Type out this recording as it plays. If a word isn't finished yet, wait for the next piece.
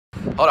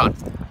Hold on.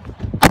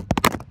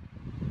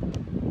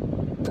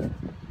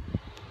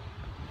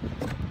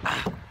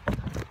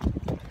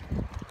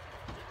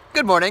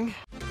 Good morning.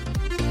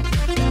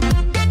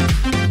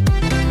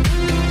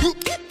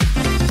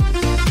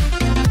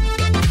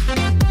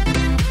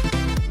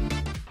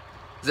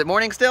 Is it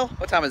morning still?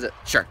 What time is it?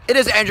 Sure. It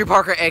is Andrew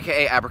Parker,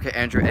 aka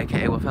Abracadabra Andrew,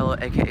 aka Wilfellow,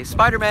 aka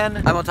Spider-Man.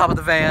 I'm on top of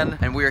the van,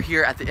 and we are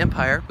here at the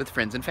Empire with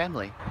friends and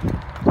family.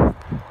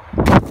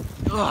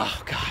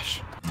 Oh,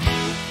 gosh.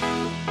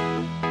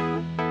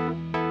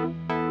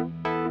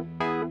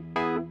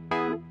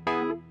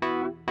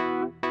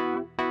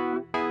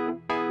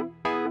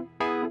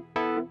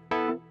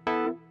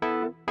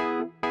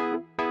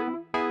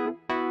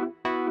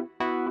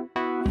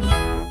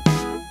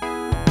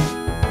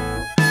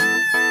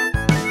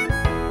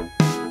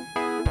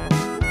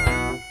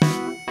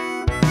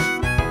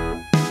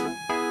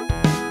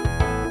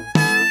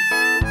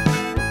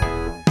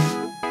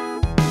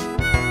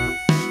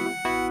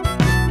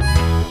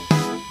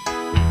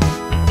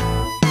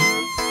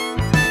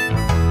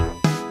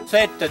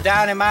 Set the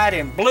dynamite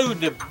and blew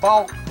the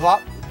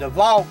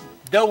vault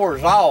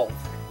doors off.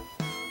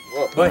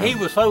 Whoa. But he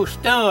was so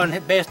stunned,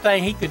 the best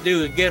thing he could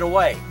do is get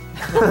away.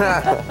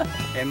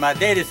 And my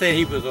daddy said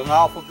he was an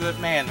awful good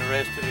man the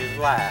rest of his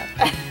life.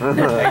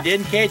 They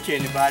didn't catch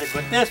anybody,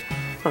 but this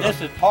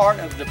is part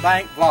of the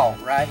bank vault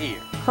right here.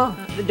 Huh.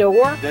 The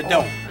door? The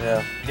door.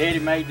 Yeah. Daddy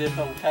made this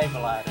old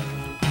table out of it.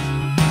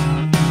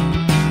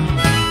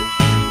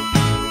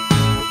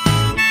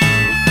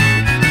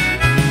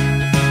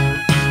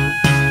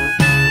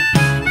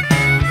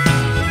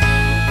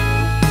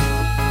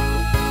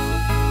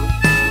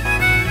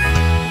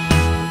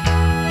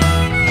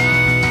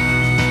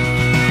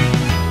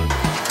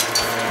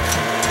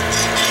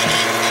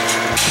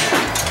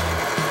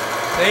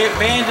 See, it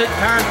bends, it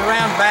turns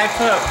around, backs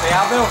up. See,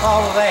 I built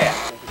all of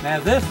that. Now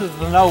this is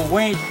an old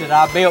winch that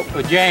I built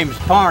for James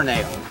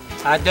Parnell.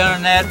 I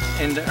done that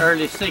in the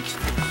early 60s.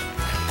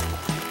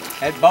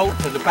 That bolt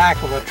to the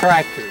back of a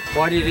tractor.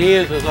 What it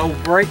is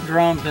old brake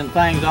drums and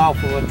things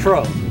off of a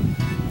truck.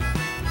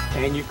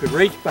 And you could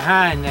reach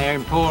behind there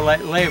and pull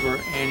that lever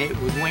and it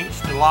would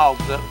winch the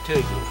logs up to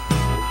you.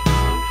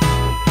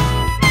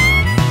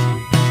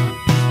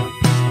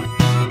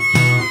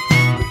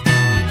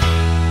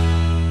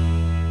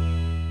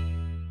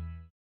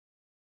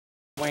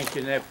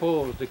 And that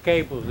pulls the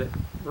cables that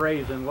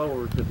raise and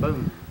lowers the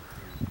boom.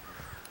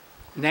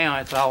 Now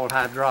it's all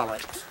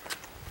hydraulics.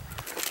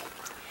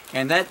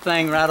 And that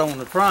thing right on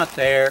the front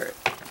there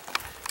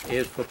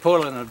is for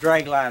pulling a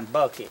dragline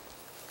bucket.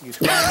 You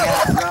swing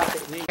out and drop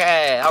it in.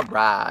 Okay, all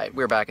right.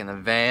 We're back in the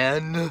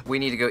van. We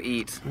need to go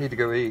eat. Need to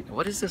go eat.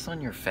 What is this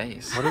on your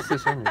face? What is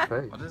this on your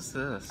face? What is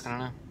this? I don't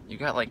know. You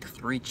got like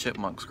 3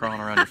 chipmunks crawling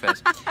around your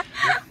face.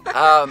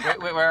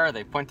 Wait, where are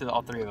they? Point to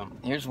all 3 of them.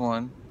 Here's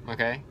one.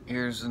 Okay.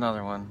 Here's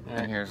another one. Yeah.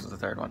 And here's the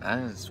 3rd one. That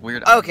is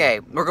weird. Okay,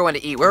 we're going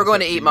to eat. Where are we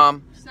going to eat,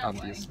 Mom?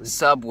 Obviously.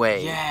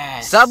 Subway.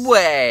 Yes.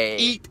 Subway.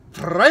 Eat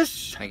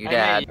fresh. Thank you,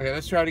 Dad. Okay,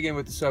 let's try it again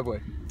with the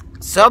Subway.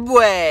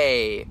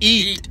 Subway.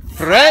 Eat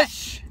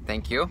fresh.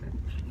 Thank you.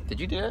 Did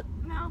you do it?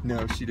 No.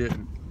 No, she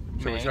didn't.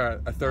 Shall we May. try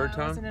it a 3rd I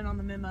time? wasn't in on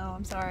the memo,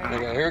 I'm sorry.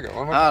 Okay, here we go.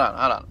 One more.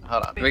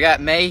 Hold on. We got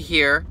May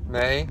here,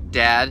 May.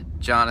 Dad,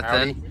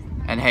 Jonathan,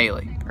 Howdy. and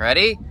Haley.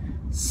 Ready?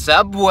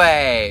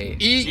 Subway.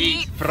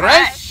 Eat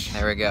fresh.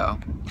 There we go.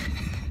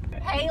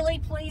 Haley,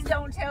 please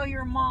don't tell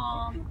your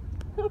mom.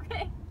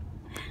 Okay.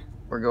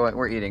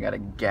 We're eating at a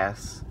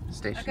gas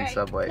station Okay.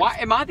 Subway. Why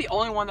am I the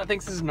only one that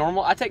thinks this is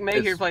normal? I take May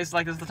It's- here to places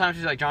like this the time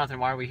she's like, Jonathan,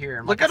 why are we here?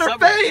 I'm Look like, at her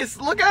Subway.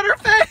 face! Look at her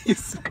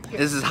face!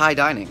 This is high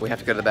dining. We have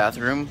to go to the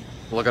bathroom.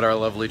 Look at our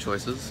lovely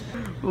choices.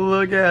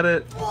 Look at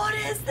it. What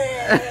is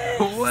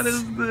this? What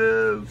is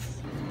this?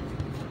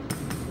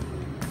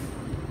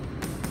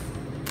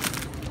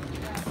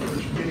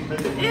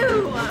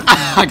 Ew.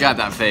 I got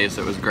that face.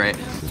 It was great.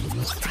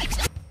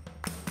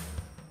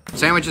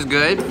 Sandwich is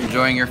good.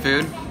 Enjoying your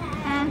food?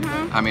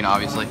 Mm-hmm. I mean,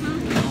 obviously.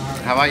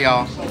 How about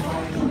y'all?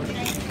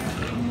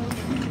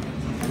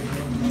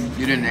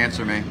 You didn't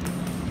answer me.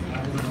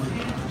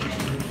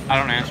 I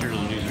don't answer to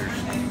losers.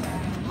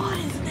 What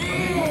is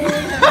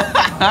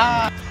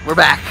this? We're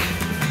back.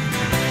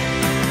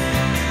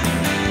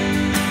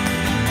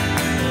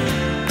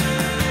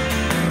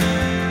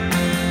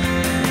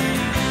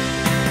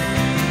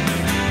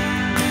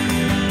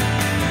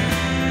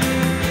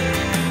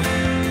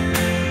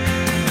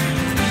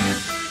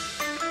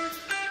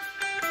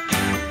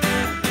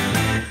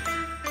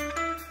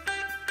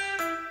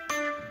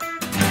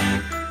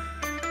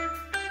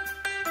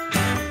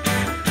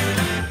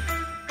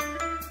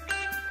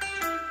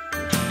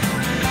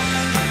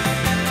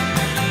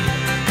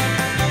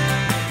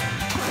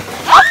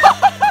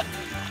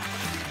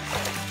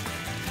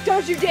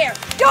 Don't you dare!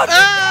 Don't you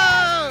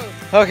Oh!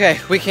 Okay,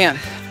 we can't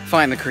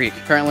find the creek.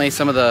 Apparently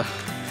some of the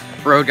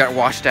road got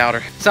washed out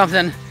or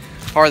something,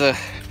 or the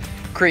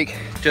creek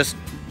just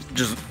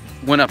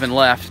went up and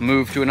left,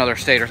 moved to another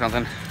state or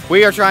something.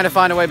 We are trying to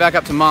find a way back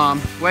up to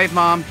Mom. Wave,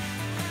 Mom.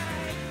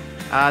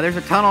 There's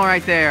a tunnel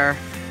right there.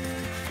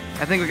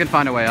 I think we can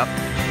find a way up.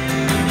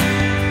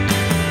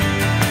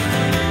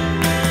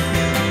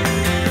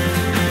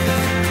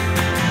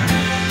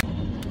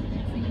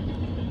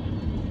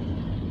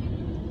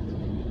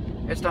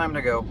 time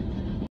to go.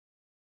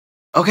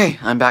 Okay,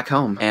 I'm back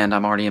home, and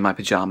I'm already in my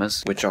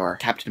pajamas, which are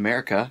Captain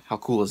America. How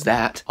cool is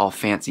that? All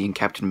fancy and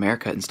Captain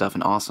America and stuff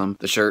and awesome.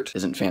 The shirt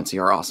isn't fancy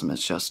or awesome,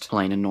 it's just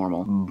plain and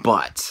normal.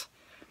 But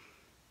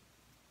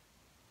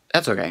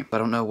that's okay. I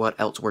don't know what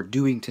else we're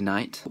doing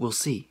tonight. We'll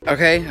see.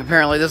 Okay,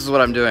 apparently this is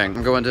what I'm doing.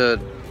 I'm going to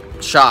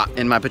shop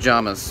in my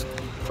pajamas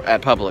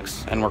at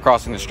Publix, and we're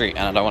crossing the street,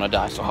 and I don't want to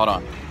die, so hold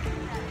on.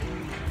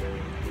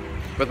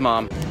 With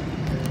Mom.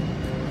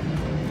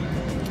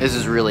 This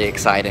is really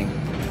exciting.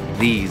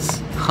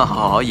 These.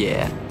 Oh,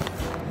 yeah.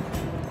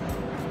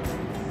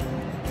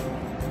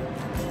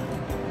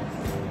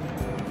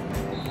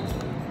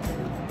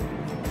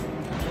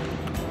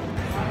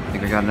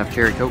 Think I got enough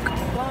cherry Coke?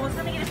 Well, I was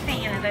gonna get a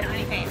fan and they don't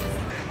have any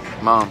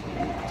fans. Mom,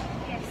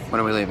 Yes.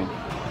 when are we leaving?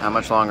 How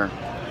much longer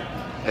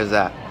is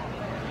that?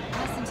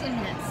 Less than 10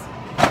 minutes.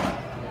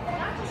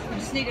 I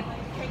just need a...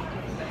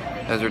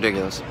 That's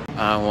ridiculous.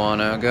 I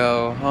wanna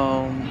go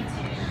home.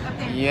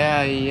 Okay.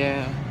 Yeah,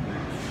 yeah.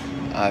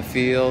 I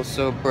feel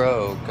so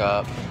broke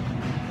up.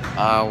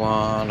 I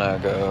wanna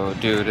go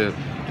doo-doo,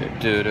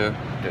 doo-doo,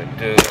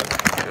 doo-doo,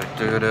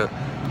 doo-doo.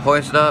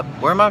 Hoist up.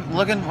 Where am I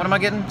looking? What am I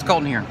getting? It's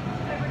cold in here.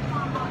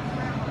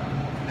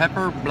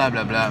 Pepper, blah,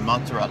 blah, blah,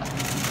 mozzarella.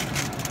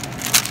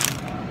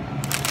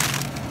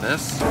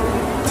 This.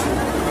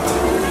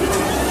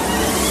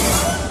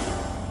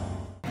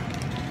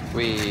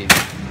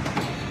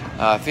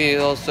 I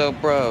feel so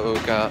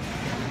broke up.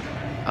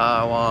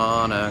 I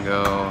wanna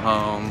go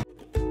home.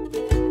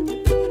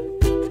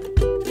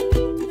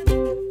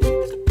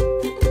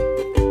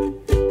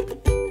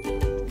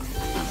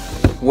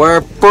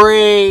 We're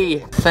free!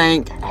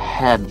 Thank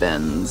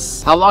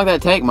heavens. How long did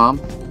that take,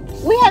 Mom?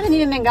 We haven't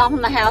even been gone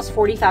from the house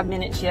 45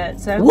 minutes yet,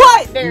 so...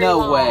 What? Very No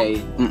long. way.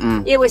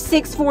 Mm-mm. It was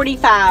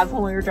 6:45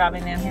 when we were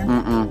driving down here.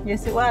 Mm-mm.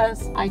 Yes, it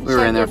was. We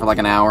were in there for like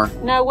an hour.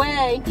 No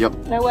way. Yep.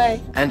 No way.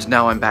 And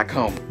now I'm back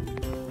home.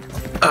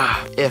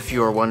 If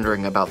you're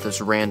wondering about this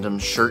random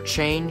shirt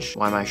change,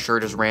 why my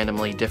shirt is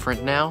randomly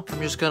different now, I'm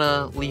just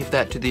gonna leave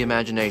that to the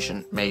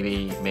imagination.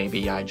 Maybe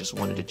I just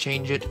wanted to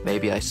change it.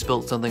 Maybe I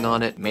spilled something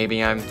on it.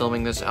 Maybe I'm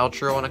filming this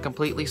outro on a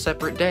completely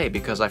separate day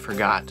because I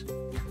forgot.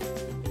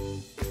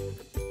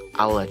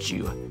 I'll let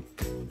you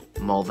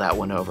mull that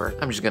one over.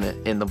 I'm just gonna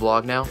end the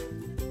vlog now.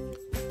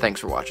 Thanks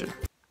for watching.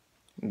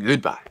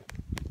 Goodbye.